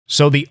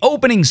So the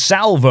opening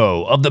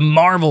salvo of the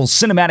Marvel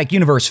Cinematic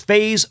Universe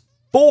Phase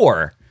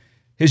 4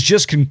 has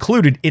just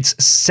concluded its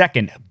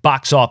second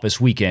box office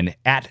weekend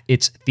at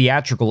its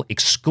theatrical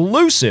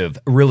exclusive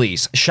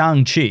release,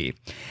 Shang-Chi.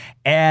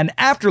 And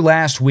after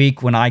last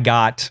week when I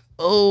got,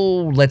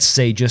 let's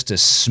say just a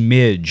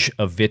smidge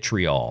of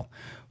vitriol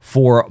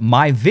for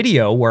my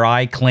video where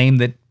I claimed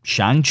that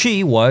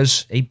Shang-Chi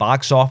was a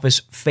box office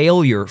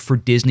failure for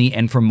Disney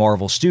and for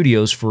Marvel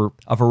Studios for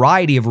a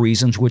variety of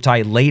reasons, which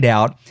I laid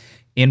out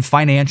in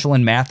financial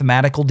and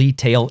mathematical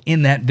detail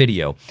in that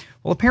video.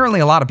 Well,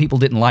 apparently a lot of people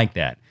didn't like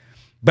that.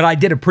 But I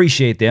did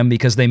appreciate them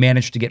because they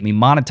managed to get me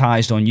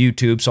monetized on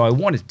YouTube, so I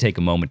wanted to take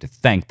a moment to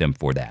thank them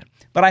for that.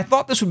 But I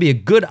thought this would be a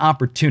good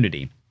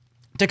opportunity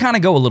to kind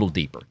of go a little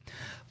deeper.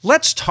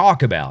 Let's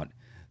talk about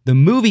the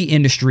movie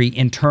industry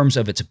in terms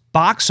of its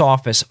box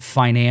office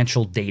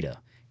financial data,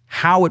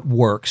 how it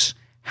works,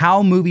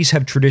 how movies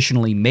have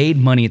traditionally made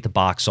money at the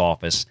box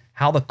office,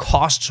 how the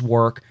costs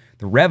work,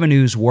 the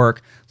revenues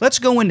work. Let's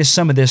go into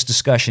some of this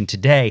discussion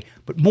today,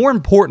 but more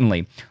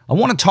importantly, I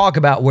want to talk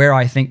about where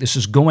I think this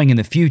is going in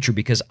the future,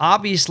 because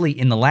obviously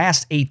in the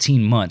last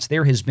 18 months,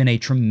 there has been a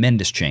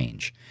tremendous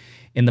change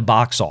in the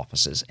box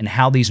offices and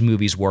how these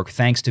movies work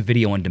thanks to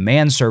video on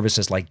demand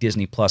services like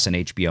Disney Plus and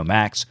HBO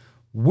Max.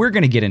 We're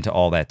going to get into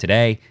all that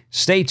today.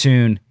 Stay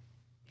tuned.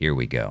 Here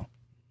we go.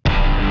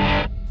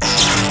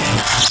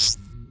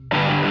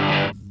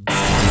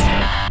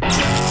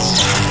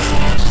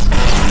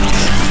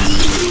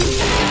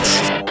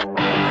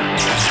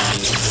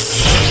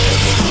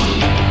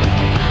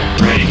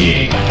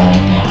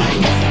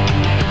 Online.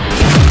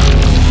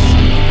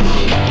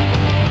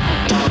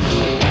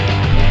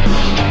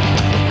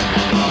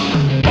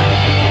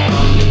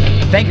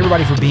 Thank you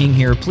everybody for being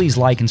here. Please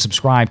like and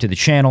subscribe to the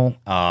channel.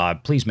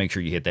 Please make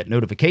sure you hit that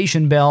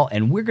notification bell.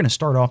 And we're going to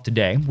start off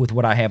today with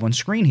what I have on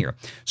screen here.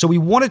 So we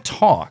want to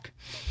talk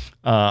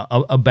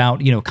about,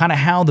 kind of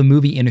how the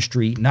movie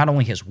industry not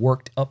only has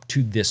worked up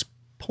to this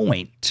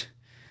point,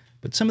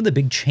 but some of the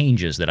big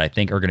changes that I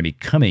think are going to be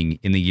coming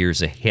in the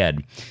years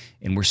ahead.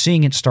 And we're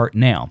seeing it start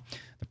now.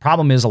 The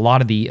problem is a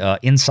lot of the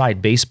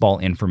inside baseball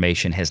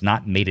information has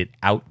not made it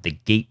out the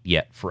gate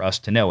yet for us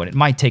to know. And it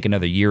might take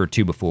another year or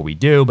two before we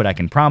do, but I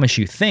can promise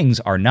you things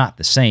are not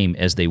the same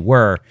as they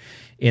were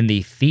in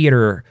the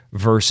theater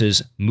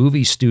versus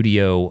movie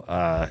studio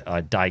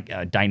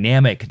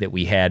dynamic that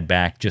we had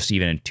back just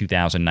even in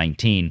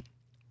 2019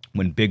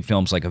 when big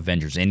films like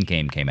Avengers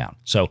Endgame came out.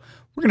 So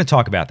we're going to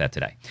talk about that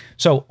today.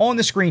 So on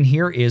the screen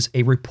here is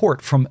a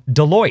report from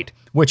Deloitte,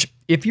 which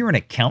if you're an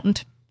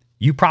accountant,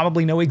 you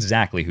probably know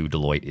exactly who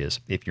Deloitte is.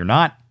 If you're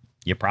not,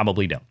 you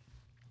probably don't.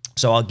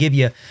 So I'll give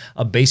you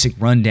a basic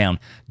rundown.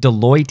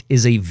 Deloitte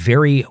is a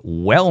very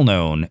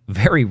well-known,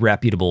 very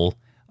reputable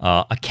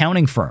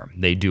accounting firm.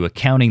 They do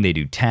accounting, they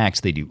do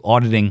tax, they do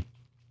auditing.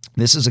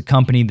 This is a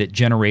company that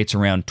generates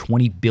around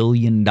 $20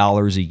 billion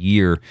a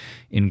year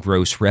in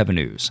gross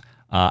revenues.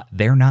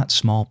 They're not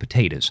small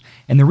potatoes.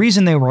 And the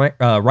reason they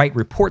write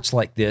reports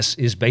like this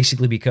is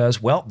basically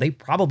because, well, they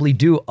probably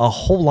do a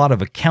whole lot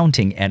of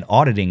accounting and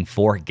auditing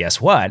for, guess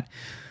what?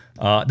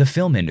 The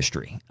film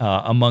industry,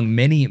 among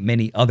many,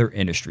 many other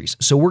industries.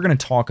 So we're going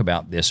to talk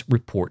about this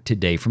report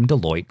today from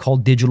Deloitte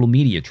called Digital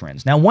Media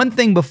Trends. Now, one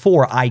thing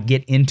before I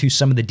get into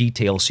some of the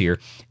details here,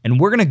 and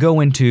we're going to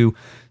go into,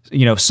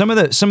 some of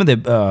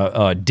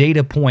the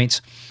data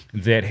points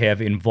that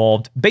have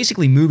involved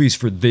basically movies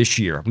for this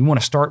year. We want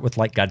to start with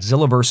like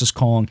Godzilla vs.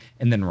 Kong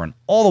and then run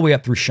all the way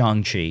up through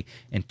Shang-Chi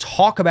and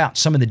talk about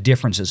some of the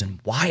differences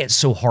and why it's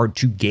so hard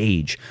to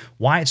gauge,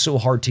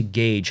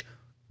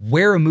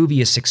 where a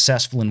movie is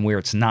successful and where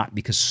it's not,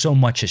 because so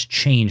much has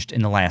changed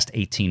in the last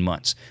 18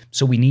 months.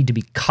 So we need to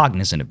be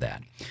cognizant of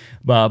that.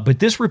 But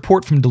this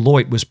report from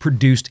Deloitte was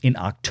produced in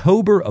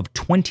October of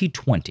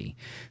 2020.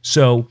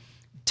 So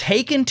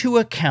take into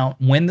account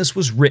when this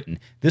was written.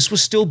 This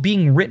was still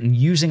being written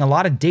using a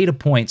lot of data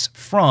points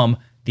from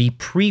the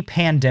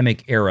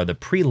pre-pandemic era, the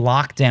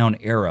pre-lockdown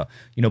era,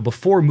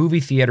 before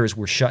movie theaters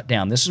were shut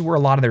down. This is where a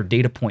lot of their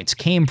data points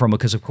came from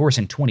because, of course,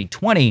 in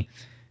 2020,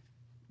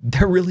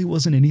 there really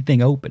wasn't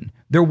anything open.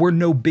 There were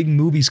no big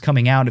movies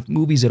coming out, if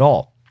movies at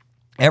all.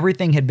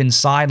 Everything had been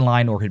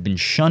sidelined or had been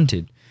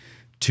shunted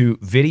to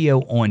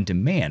video on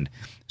demand.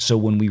 So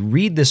when we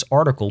read this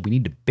article, we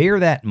need to bear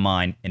that in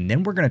mind, and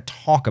then we're going to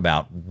talk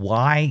about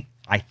why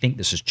I think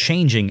this is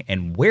changing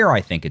and where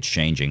I think it's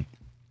changing,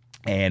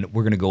 and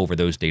we're going to go over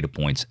those data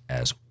points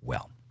as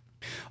well.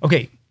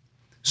 Okay,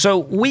 so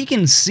we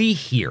can see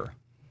here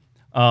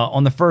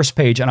on the first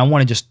page, and I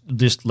want to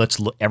just let's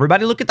look.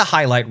 Everybody look at the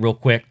highlight real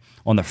quick.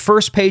 On the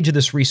first page of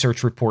this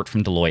research report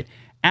from Deloitte,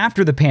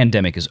 after the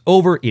pandemic is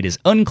over, it is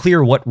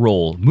unclear what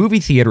role movie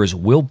theaters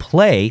will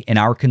play in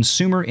our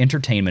consumer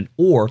entertainment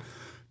or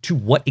to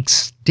what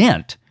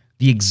extent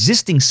the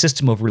existing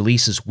system of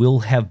releases will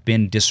have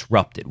been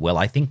disrupted. Well,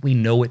 I think we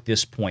know at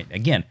this point.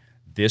 Again,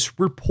 this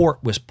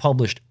report was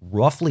published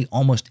roughly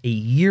almost a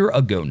year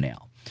ago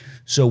now.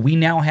 So we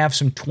now have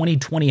some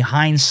 2020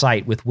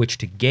 hindsight with which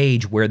to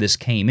gauge where this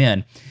came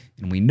in.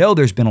 And we know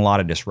there's been a lot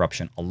of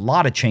disruption, a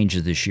lot of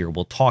changes this year.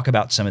 We'll talk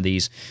about some of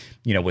these,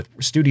 with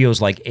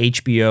studios like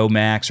HBO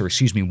Max,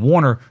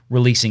 Warner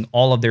releasing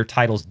all of their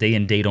titles day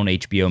and date on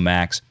HBO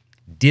Max.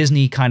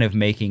 Disney kind of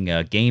making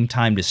a game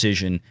time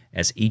decision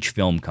as each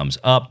film comes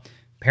up.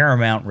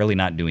 Paramount really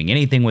not doing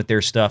anything with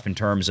their stuff in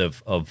terms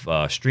of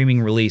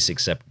streaming release,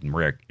 except in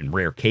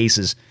rare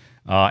cases.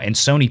 And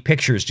Sony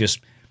Pictures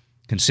just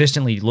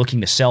consistently looking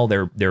to sell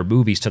their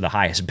movies to the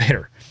highest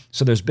bidder.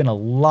 So there's been a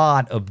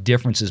lot of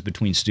differences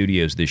between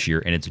studios this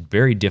year, and it's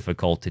very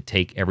difficult to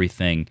take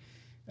everything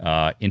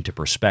into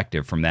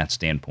perspective from that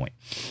standpoint.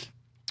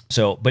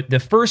 So, but the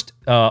first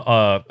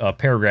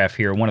paragraph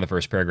here, one of the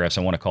first paragraphs,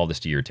 I want to call this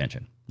to your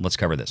attention. Let's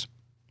cover this.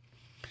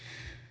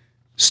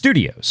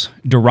 Studios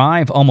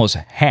derive almost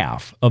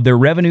half of their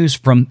revenues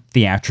from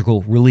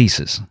theatrical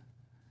releases.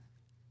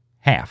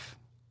 Half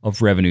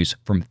of revenues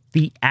from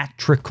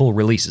theatrical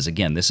releases.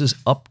 Again, this is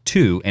up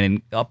to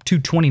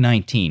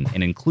 2019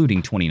 and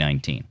including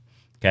 2019.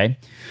 Okay?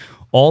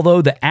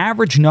 Although the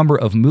average number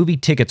of movie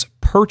tickets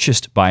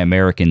purchased by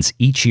Americans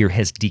each year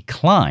has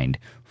declined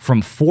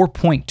from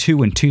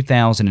 4.2 in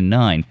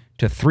 2009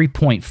 to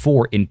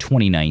 3.4 in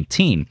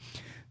 2019,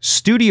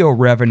 studio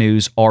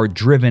revenues are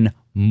driven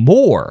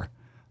more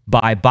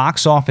by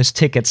box office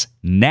tickets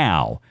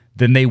now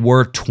than they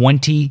were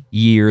 20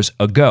 years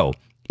ago.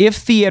 If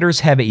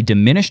theaters have a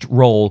diminished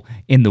role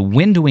in the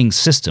windowing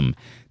system,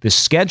 the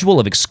schedule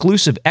of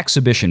exclusive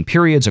exhibition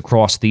periods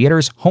across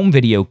theaters, home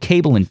video,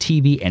 cable and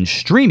TV, and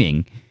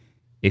streaming,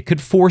 it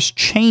could force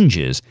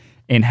changes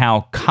in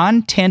how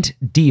content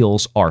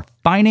deals are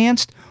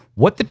financed,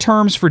 what the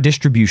terms for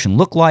distribution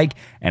look like,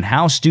 and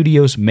how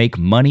studios make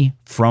money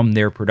from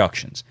their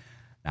productions.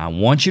 Now, I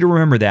want you to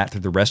remember that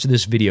through the rest of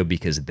this video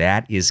because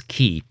that is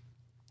key.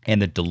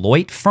 And the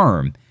Deloitte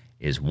firm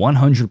is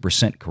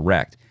 100%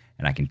 correct.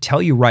 And I can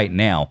tell you right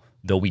now,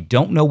 though we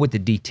don't know what the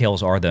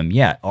details are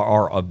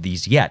of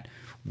these yet,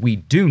 we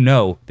do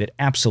know that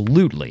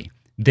absolutely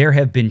there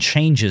have been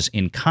changes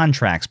in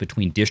contracts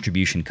between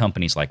distribution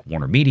companies like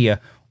Warner Media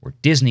or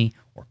Disney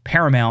or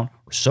Paramount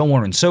or so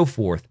on and so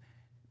forth,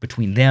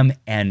 between them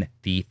and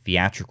the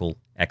theatrical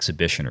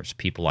exhibitioners,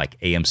 people like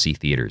AMC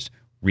Theaters,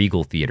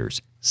 Regal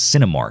Theaters,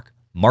 Cinemark,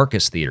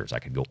 Marcus Theaters. I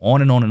could go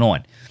on and on and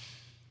on.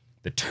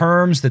 The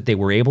terms that they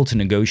were able to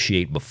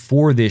negotiate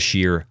before this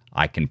year,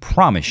 I can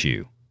promise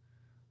you,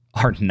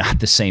 are not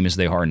the same as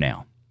they are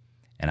now.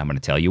 And I'm going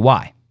to tell you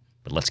why.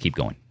 But let's keep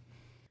going.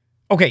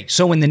 Okay,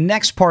 so in the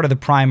next part of the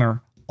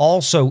primer,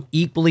 also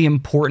equally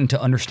important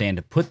to understand,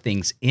 to put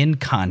things in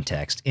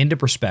context, into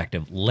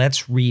perspective,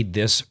 let's read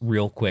this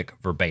real quick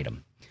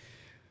verbatim.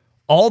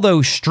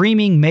 Although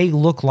streaming may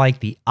look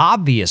like the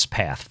obvious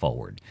path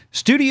forward,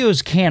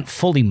 studios can't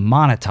fully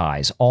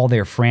monetize all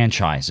their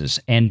franchises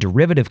and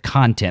derivative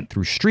content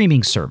through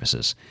streaming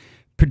services,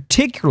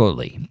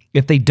 particularly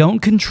if they don't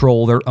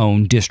control their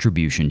own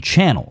distribution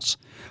channels.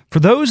 For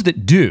those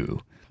that do,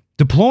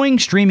 deploying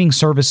streaming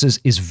services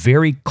is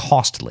very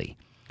costly.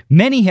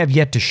 Many have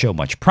yet to show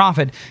much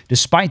profit,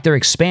 despite their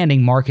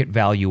expanding market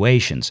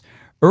valuations.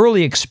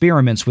 Early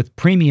experiments with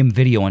premium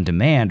video on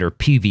demand, or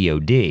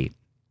PVOD,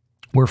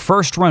 where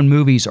first-run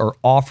movies are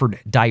offered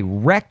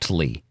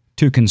directly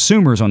to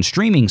consumers on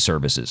streaming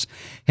services,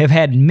 have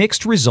had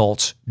mixed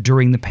results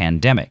during the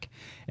pandemic.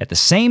 At the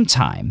same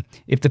time,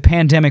 if the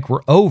pandemic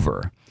were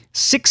over,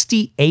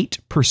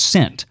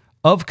 68%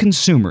 of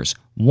consumers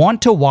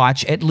want to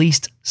watch at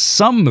least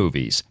some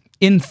movies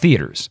in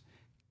theaters.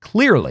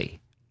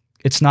 Clearly,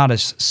 it's not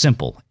as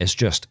simple as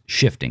just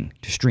shifting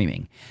to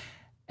streaming.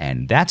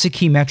 And that's a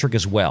key metric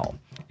as well.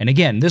 And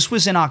again, this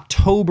was in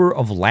October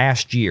of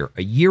last year,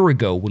 a year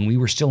ago, when we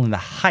were still in the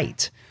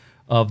height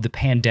of the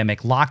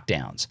pandemic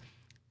lockdowns.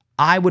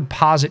 I would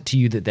posit to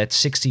you that that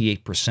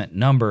 68%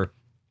 number,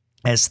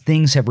 as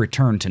things have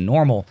returned to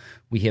normal,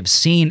 we have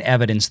seen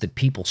evidence that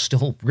people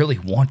still really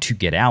want to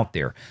get out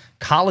there.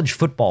 College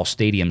football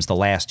stadiums the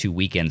last 2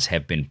 weekends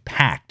have been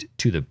packed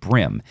to the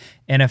brim.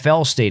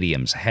 NFL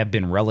stadiums have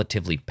been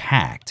relatively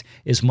packed,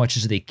 as much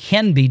as they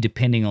can be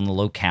depending on the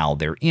locale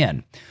they're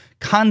in.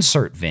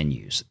 Concert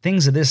venues,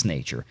 things of this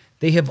nature,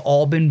 they have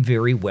all been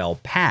very well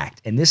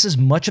packed. And this is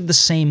much of the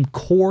same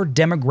core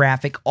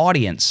demographic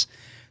audience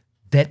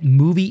that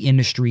movie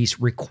industries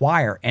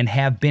require and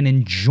have been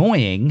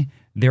enjoying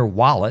their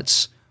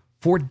wallets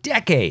for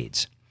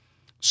decades.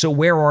 So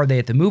where are they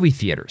at the movie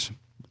theaters?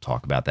 We'll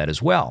talk about that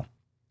as well.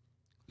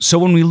 So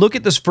when we look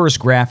at this first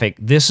graphic,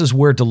 this is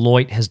where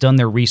Deloitte has done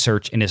their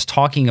research and is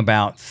talking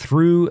about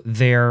through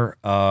their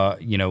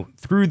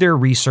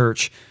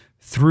research,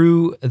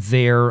 through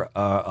their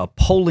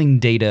polling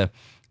data,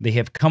 they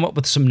have come up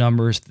with some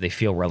numbers that they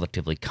feel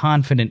relatively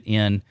confident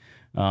in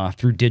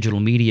through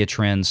digital media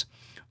trends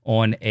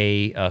on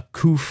a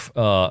COOF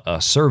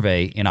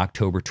survey in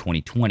October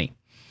 2020.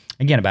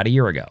 Again, about a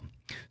year ago.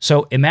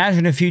 So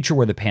imagine a future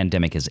where the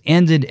pandemic has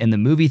ended and the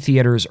movie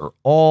theaters are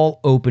all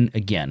open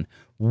again.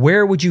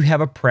 Where would you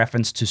have a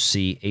preference to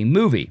see a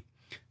movie?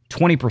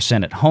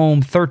 20% at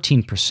home,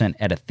 13%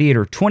 at a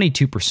theater,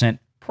 22%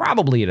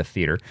 probably at a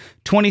theater,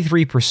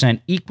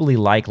 23% equally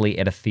likely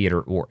at a theater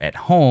or at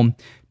home,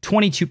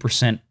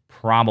 22%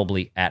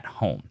 probably at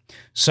home.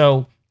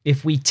 So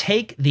if we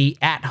take the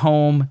at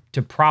home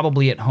to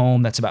probably at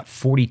home, that's about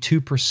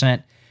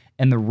 42%,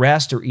 and the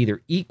rest are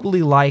either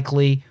equally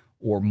likely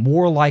or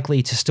more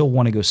likely to still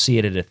want to go see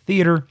it at a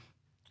theater.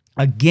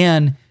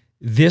 Again,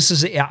 this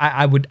is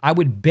I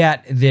would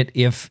bet that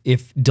if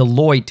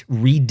Deloitte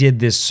redid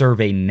this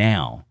survey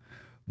now,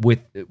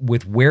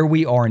 with where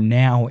we are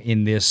now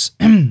in this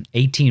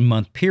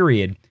 18-month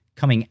period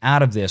coming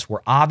out of this,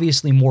 where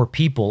obviously more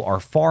people are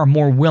far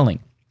more willing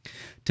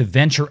to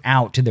venture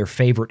out to their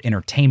favorite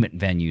entertainment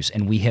venues,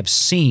 and we have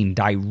seen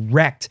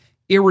direct,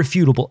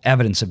 irrefutable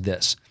evidence of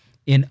this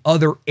in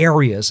other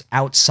areas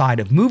outside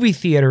of movie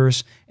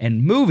theaters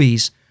and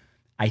movies,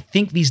 I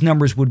think these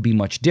numbers would be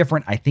much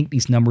different. I think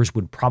these numbers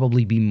would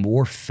probably be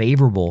more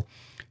favorable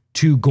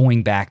to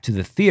going back to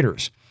the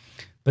theaters.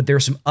 But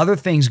there's some other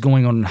things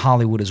going on in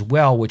Hollywood as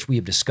well, which we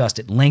have discussed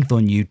at length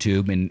on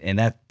YouTube, and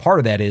that part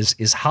of that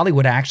is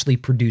Hollywood actually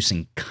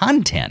producing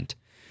content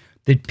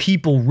that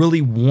people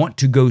really want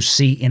to go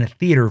see in a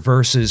theater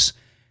versus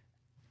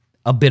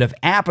a bit of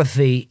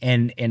apathy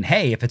and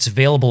hey, if it's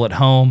available at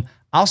home,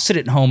 I'll sit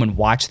at home and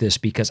watch this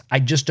because I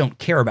just don't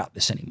care about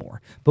this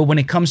anymore. But when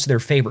it comes to their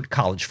favorite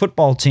college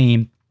football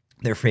team,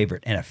 their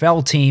favorite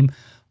NFL team,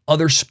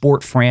 other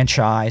sport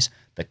franchise,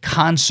 the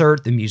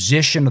concert, the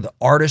musician, or the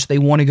artist they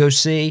want to go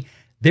see,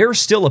 they're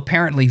still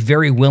apparently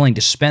very willing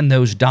to spend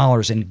those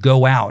dollars and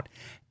go out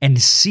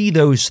and see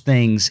those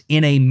things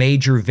in a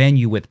major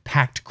venue with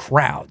packed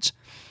crowds.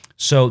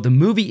 So the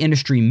movie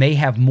industry may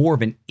have more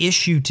of an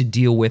issue to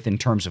deal with in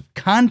terms of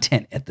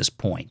content at this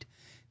point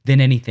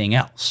than anything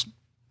else.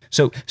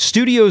 So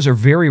studios are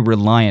very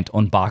reliant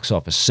on box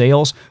office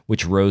sales,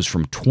 which rose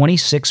from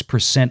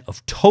 26%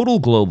 of total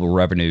global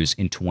revenues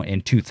in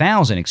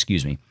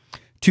 2000,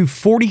 to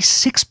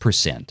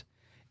 46%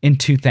 in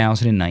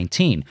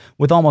 2019.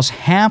 With almost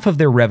half of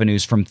their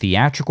revenues from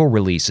theatrical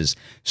releases,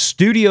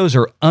 studios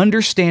are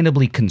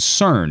understandably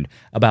concerned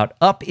about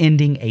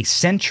upending a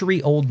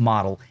century-old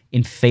model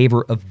in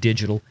favor of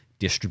digital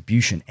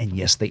distribution. And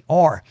yes, they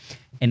are.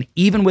 And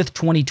even with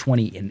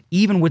 2020, and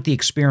even with the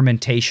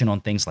experimentation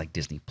on things like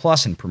Disney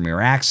Plus and Premier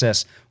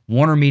Access,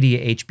 Warner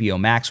Media, HBO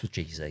Max, which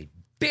is a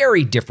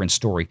very different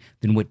story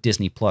than what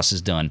Disney Plus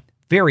has done.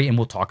 And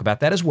we'll talk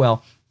about that as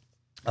well.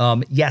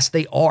 Yes,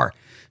 they are.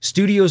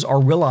 Studios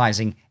are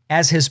realizing,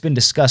 as has been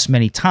discussed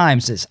many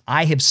times, as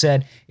I have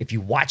said, if you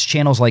watch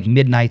channels like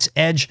Midnight's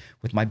Edge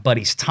with my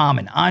buddies Tom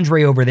and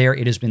Andre over there,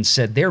 it has been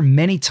said there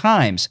many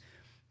times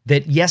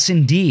that yes,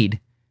 indeed,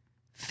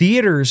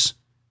 theaters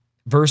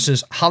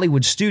versus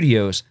Hollywood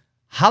studios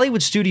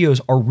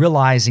are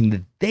realizing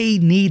that they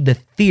need the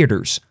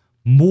theaters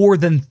more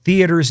than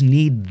theaters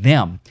need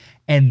them.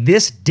 And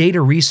this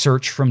data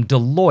research from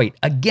Deloitte,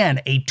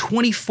 again, a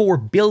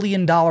 $24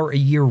 billion a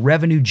year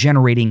revenue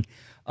generating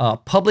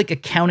public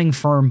accounting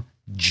firm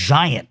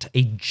giant,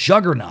 a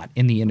juggernaut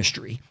in the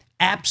industry,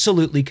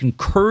 absolutely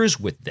concurs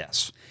with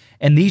this.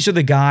 And these are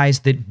the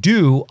guys that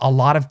do a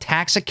lot of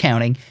tax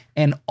accounting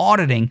and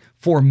auditing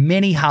for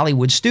many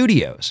Hollywood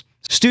studios.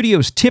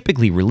 Studios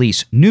typically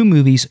release new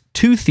movies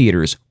to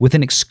theaters with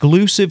an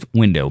exclusive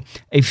window.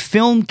 A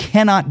film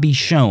cannot be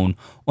shown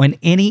on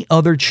any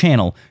other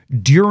channel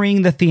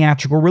during the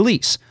theatrical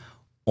release.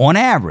 On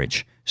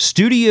average,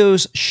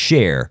 studios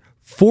share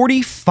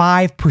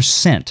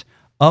 45%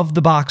 of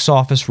the box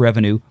office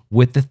revenue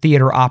with the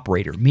theater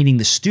operator, meaning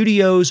the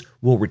studios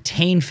will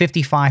retain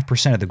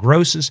 55% of the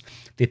grosses.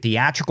 The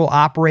theatrical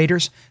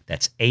operators,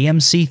 that's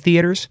AMC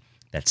theaters,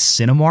 that's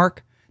Cinemark,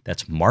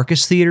 that's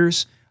Marcus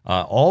theaters,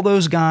 all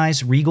those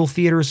guys, Regal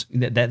theaters,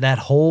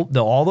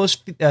 all those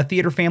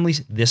theater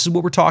families, this is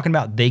what we're talking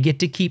about. They get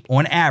to keep,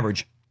 on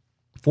average,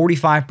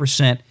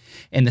 45%.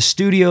 And the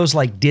studios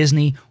like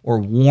Disney or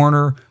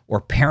Warner or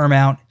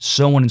Paramount,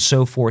 so on and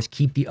so forth,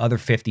 keep the other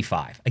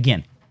 55%.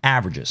 Again,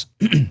 averages.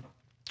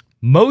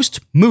 Most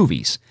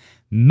movies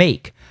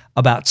make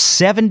about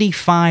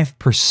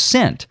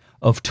 75%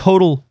 of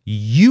total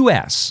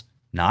U.S.,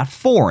 not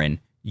foreign,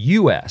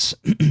 U.S.,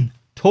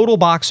 total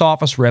box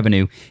office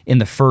revenue in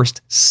the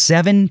first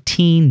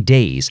 17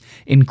 days,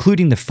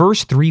 including the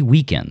first 3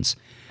 weekends.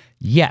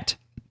 Yet,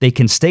 they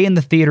can stay in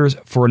the theaters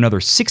for another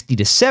 60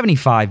 to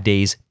 75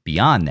 days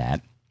beyond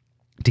that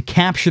to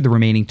capture the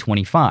remaining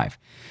 25.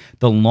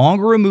 The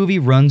longer a movie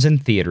runs in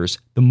theaters,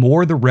 the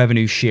more the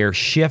revenue share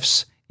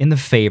shifts in the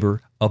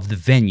favor of the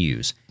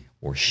venues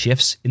or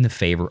shifts in the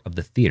favor of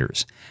the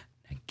theaters.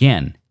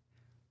 Again,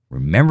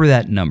 remember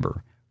that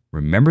number.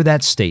 Remember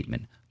that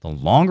statement. The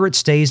longer it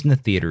stays in the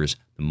theaters,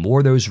 the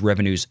more those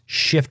revenues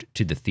shift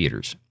to the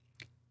theaters.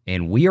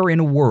 And we are in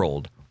a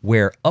world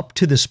where up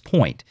to this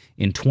point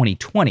in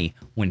 2020,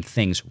 when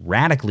things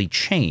radically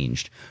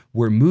changed,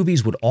 where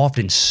movies would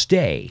often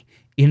stay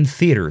in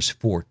theaters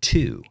for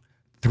 2,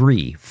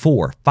 3,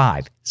 4,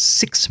 5,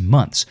 6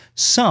 months,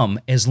 some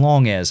as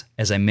long as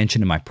I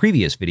mentioned in my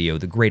previous video,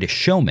 The Greatest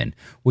Showman,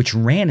 which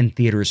ran in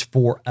theaters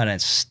for a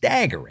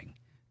staggering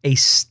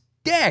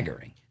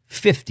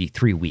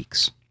 53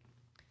 weeks.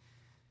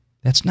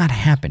 That's not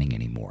happening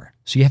anymore.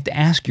 So you have to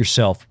ask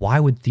yourself, why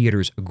would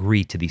theaters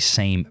agree to these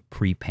same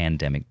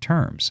pre-pandemic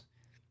terms?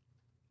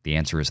 The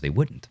answer is they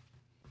wouldn't.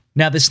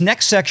 Now, this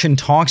next section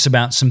talks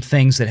about some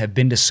things that have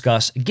been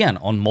discussed, again,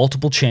 on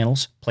multiple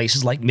channels,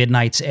 places like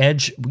Midnight's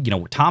Edge. You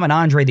know, Tom and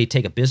Andre, they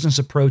take a business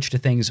approach to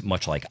things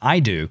much like I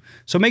do.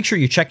 So make sure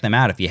you check them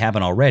out if you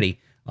haven't already.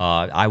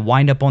 I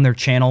wind up on their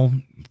channel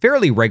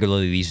fairly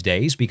regularly these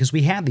days because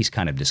we have these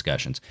kind of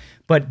discussions.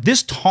 But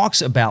this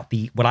talks about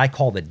what I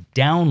call the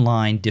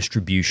downline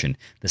distribution,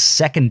 the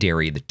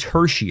secondary, the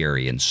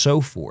tertiary, and so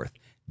forth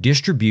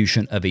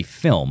distribution of a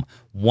film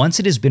once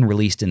it has been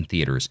released in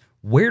theaters.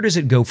 Where does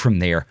it go from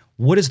there?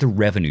 What is the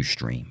revenue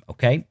stream?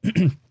 Okay,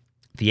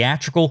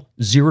 theatrical,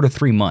 0 to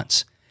 3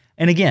 months.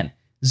 And again,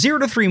 0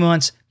 to 3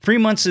 months. 3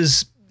 months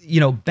is, you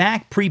know,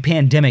 back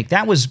pre-pandemic,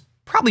 that was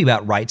probably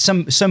about right.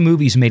 Some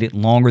movies made it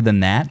longer than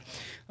that.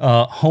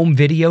 Home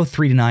video,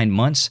 3 to 9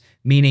 months,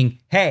 meaning,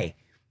 hey,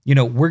 you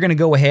know, we're going to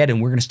go ahead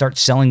and we're going to start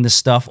selling this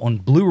stuff on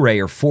Blu-ray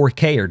or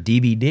 4K or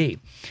DVD.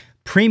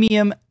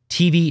 Premium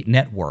TV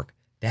network.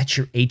 That's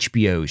your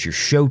HBOs, your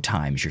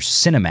Showtimes, your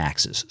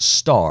Cinemaxes,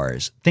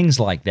 Stars,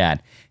 things like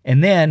that.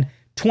 And then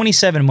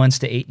 27 months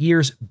to 8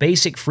 years,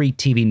 basic free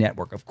TV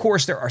network. Of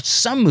course, there are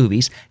some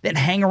movies that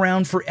hang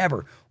around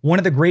forever. One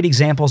of the great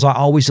examples I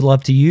always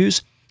love to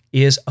use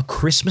is A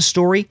Christmas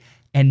Story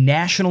and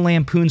National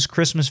Lampoon's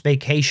Christmas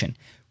Vacation.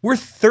 We're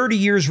 30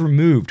 years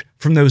removed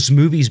from those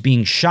movies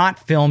being shot,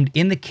 filmed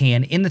in the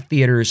can, in the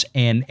theaters,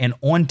 and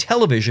on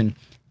television,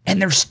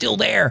 and they're still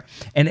there.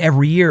 And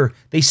every year,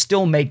 they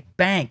still make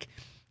bank.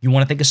 You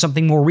want to think of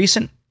something more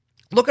recent?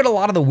 Look at a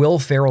lot of the Will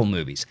Ferrell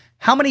movies.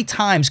 How many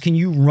times can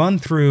you run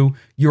through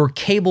your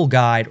cable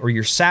guide or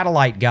your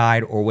satellite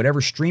guide or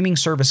whatever streaming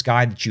service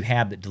guide that you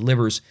have that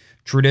delivers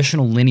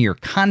traditional linear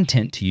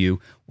content to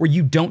you where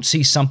you don't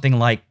see something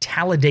like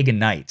Talladega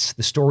Nights,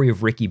 the story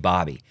of Ricky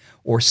Bobby,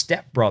 or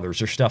Step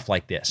Brothers or stuff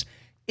like this?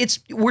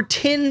 We're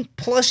 10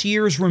 plus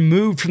years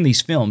removed from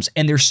these films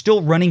and they're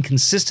still running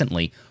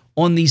consistently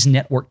on these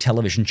network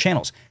television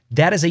channels.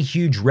 That is a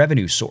huge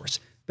revenue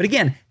source. But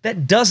again,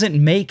 that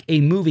doesn't make a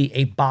movie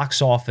a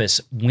box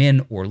office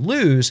win or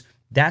lose.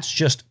 That's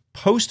just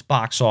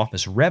post-box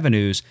office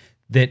revenues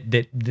that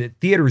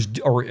theaters,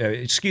 or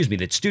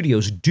that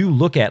studios do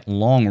look at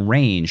long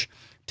range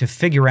to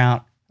figure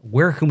out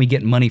where can we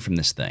get money from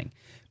this thing.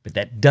 But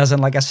that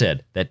doesn't, like I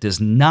said, that does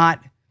not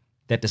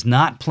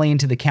play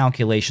into the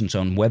calculations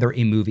on whether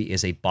a movie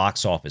is a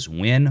box office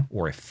win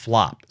or a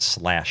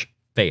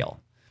flop/fail.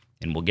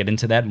 And we'll get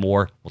into that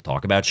more. We'll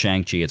talk about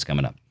Shang-Chi. It's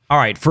coming up. All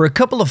right, for a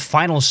couple of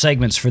final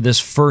segments for this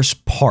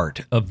first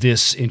part of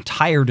this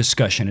entire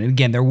discussion, and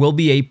again, there will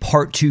be a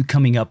part 2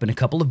 coming up in a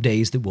couple of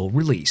days that we'll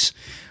release.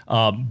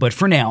 But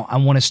for now, I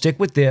want to stick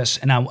with this.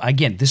 And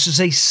again, this is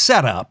a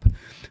setup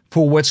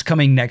for what's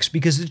coming next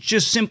because it's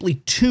just simply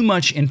too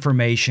much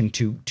information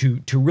to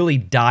really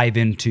dive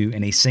into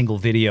in a single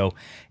video.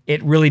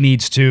 It really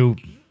needs to,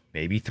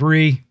 maybe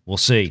 3, we'll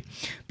see.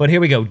 But here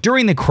we go.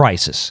 During the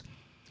crisis,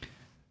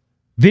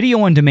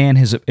 video on demand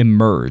has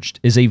emerged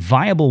as a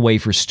viable way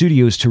for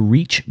studios to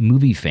reach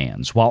movie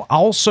fans while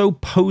also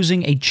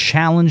posing a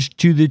challenge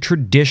to the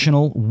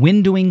traditional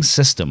windowing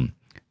system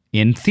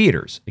in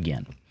theaters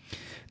again.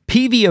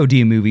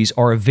 PVOD movies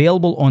are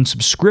available on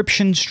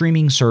subscription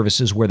streaming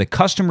services where the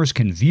customers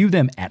can view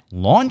them at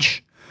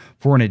launch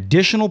for an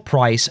additional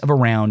price of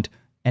around,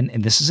 and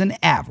this is an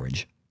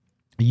average,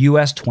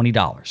 US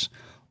 $20,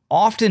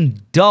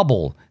 often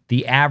double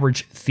the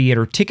average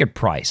theater ticket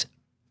price.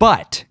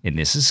 But, and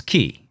this is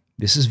key,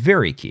 this is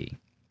very key,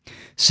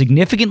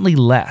 significantly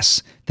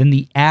less than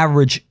the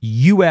average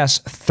US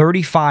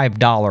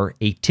 $35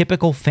 a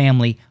typical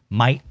family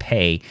might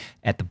pay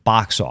at the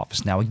box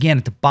office. Now, again,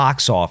 at the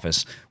box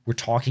office, we're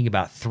talking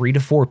about 3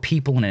 to 4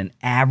 people in an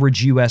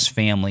average US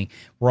family.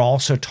 We're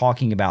also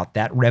talking about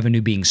that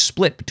revenue being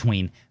split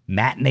between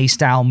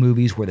matinee-style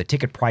movies where the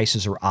ticket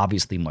prices are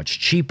obviously much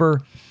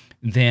cheaper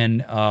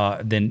than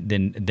or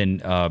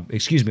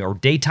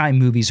daytime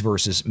movies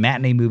versus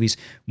matinee movies,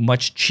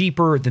 much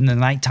cheaper than the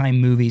nighttime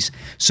movies.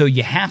 So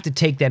you have to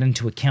take that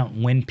into account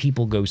when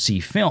people go see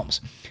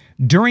films.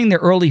 During the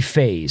early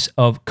phase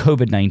of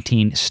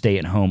COVID-19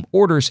 stay-at-home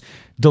orders,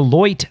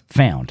 Deloitte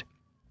found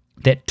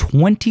that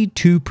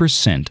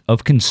 22%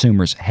 of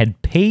consumers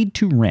had paid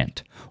to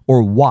rent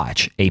or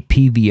watch a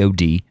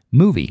PVOD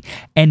movie,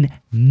 and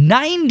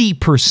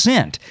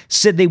 90%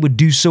 said they would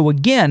do so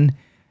again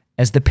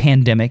as the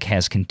pandemic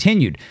has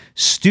continued.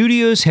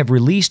 Studios have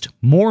released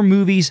more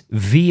movies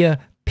via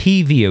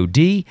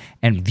PVOD,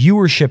 and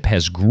viewership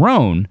has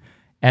grown.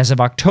 As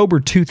of October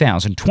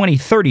 2020,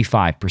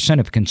 35%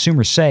 of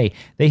consumers say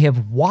they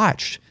have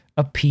watched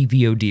a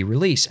PVOD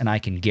release, and I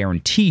can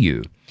guarantee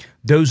you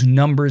those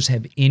numbers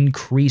have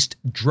increased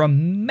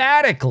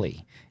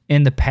dramatically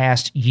in the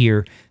past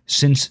year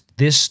since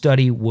this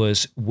study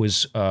was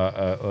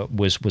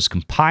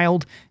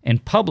compiled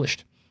and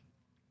published.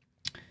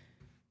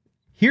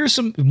 Here's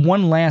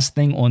one last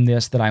thing on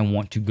this that I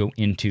want to go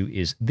into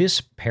is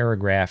this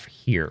paragraph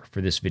here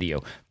for this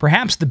video.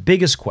 Perhaps the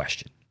biggest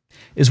question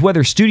is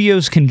whether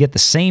studios can get the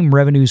same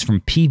revenues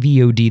from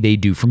PVOD they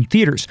do from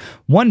theaters.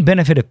 One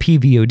benefit of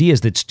PVOD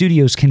is that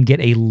studios can get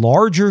a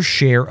larger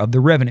share of the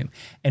revenue.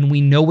 And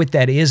we know what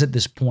that is at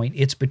this point.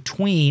 It's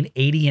between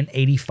 80 and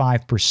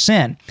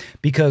 85%,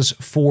 because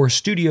for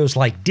studios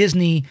like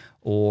Disney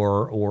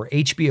or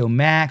HBO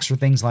Max or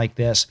things like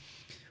this,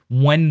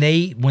 when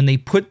they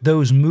put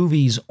those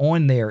movies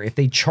on there, if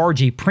they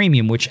charge a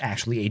premium, which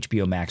actually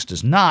HBO Max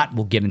does not,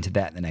 we'll get into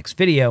that in the next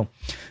video,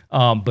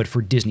 but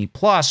for Disney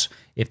Plus,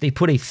 if they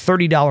put a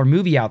 $30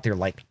 movie out there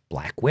like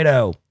Black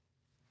Widow,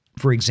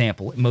 for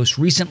example, most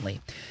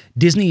recently,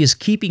 Disney is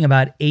keeping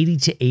about 80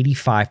 to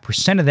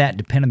 85% of that,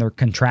 depending on their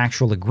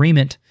contractual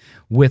agreement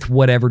with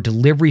whatever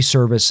delivery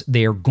service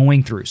they are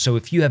going through. So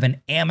if you have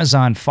an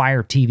Amazon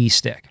Fire TV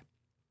stick,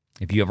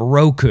 if you have a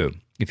Roku,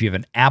 if you have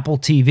an Apple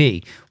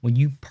TV, when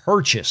you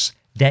purchase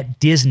that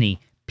Disney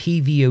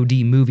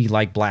PVOD movie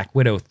like Black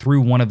Widow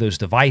through one of those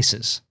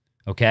devices,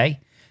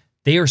 okay,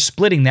 they are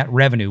splitting that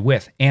revenue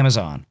with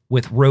Amazon,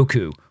 with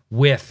Roku,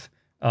 with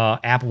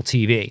Apple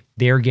TV.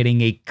 They're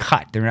getting a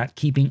cut. They're not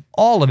keeping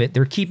all of it.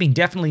 They're keeping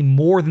definitely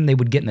more than they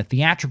would get in the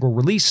theatrical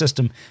release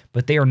system,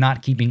 but they are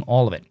not keeping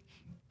all of it.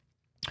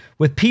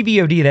 With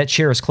PVOD, that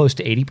share is close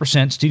to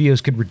 80%. Studios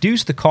could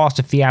reduce the cost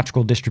of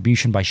theatrical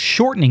distribution by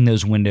shortening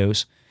those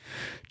windows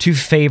to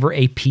favor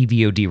a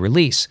PVOD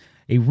release.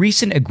 A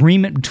recent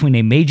agreement between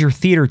a major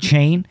theater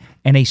chain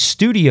and a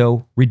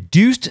studio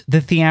reduced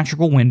the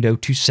theatrical window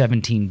to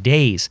 17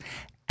 days,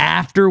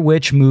 after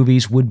which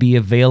movies would be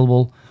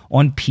available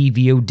on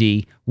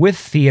PVOD. With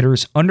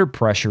theaters under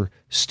pressure,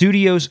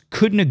 studios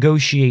could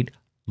negotiate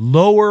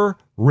lower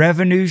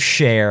revenue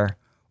share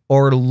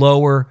or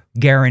lower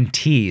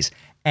guarantees.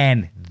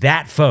 And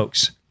that,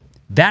 folks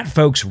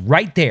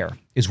right there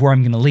is where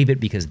I'm going to leave it,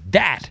 because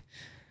that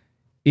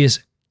is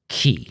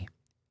key.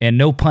 And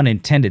no pun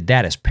intended,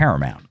 that is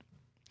paramount.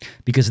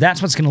 Because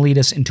that's what's going to lead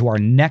us into our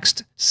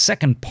next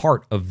second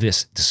part of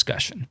this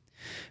discussion.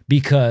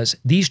 Because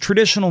these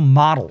traditional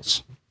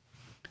models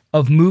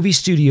of movie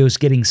studios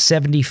getting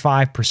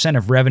 75%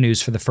 of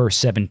revenues for the first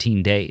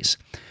 17 days,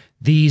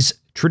 these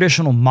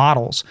traditional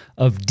models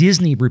of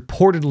Disney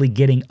reportedly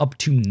getting up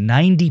to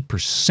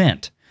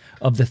 90%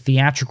 of the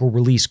theatrical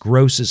release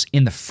grosses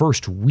in the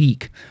first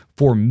week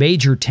for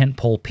major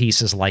tentpole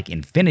pieces like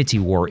Infinity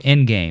War,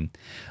 Endgame.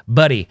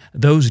 Buddy,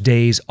 those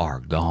days are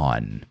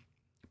gone,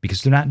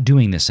 because they're not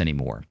doing this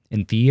anymore.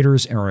 And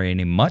theaters are in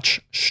a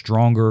much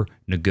stronger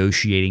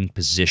negotiating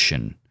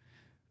position.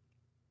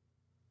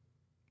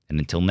 And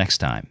until next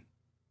time,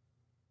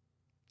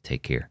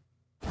 take care.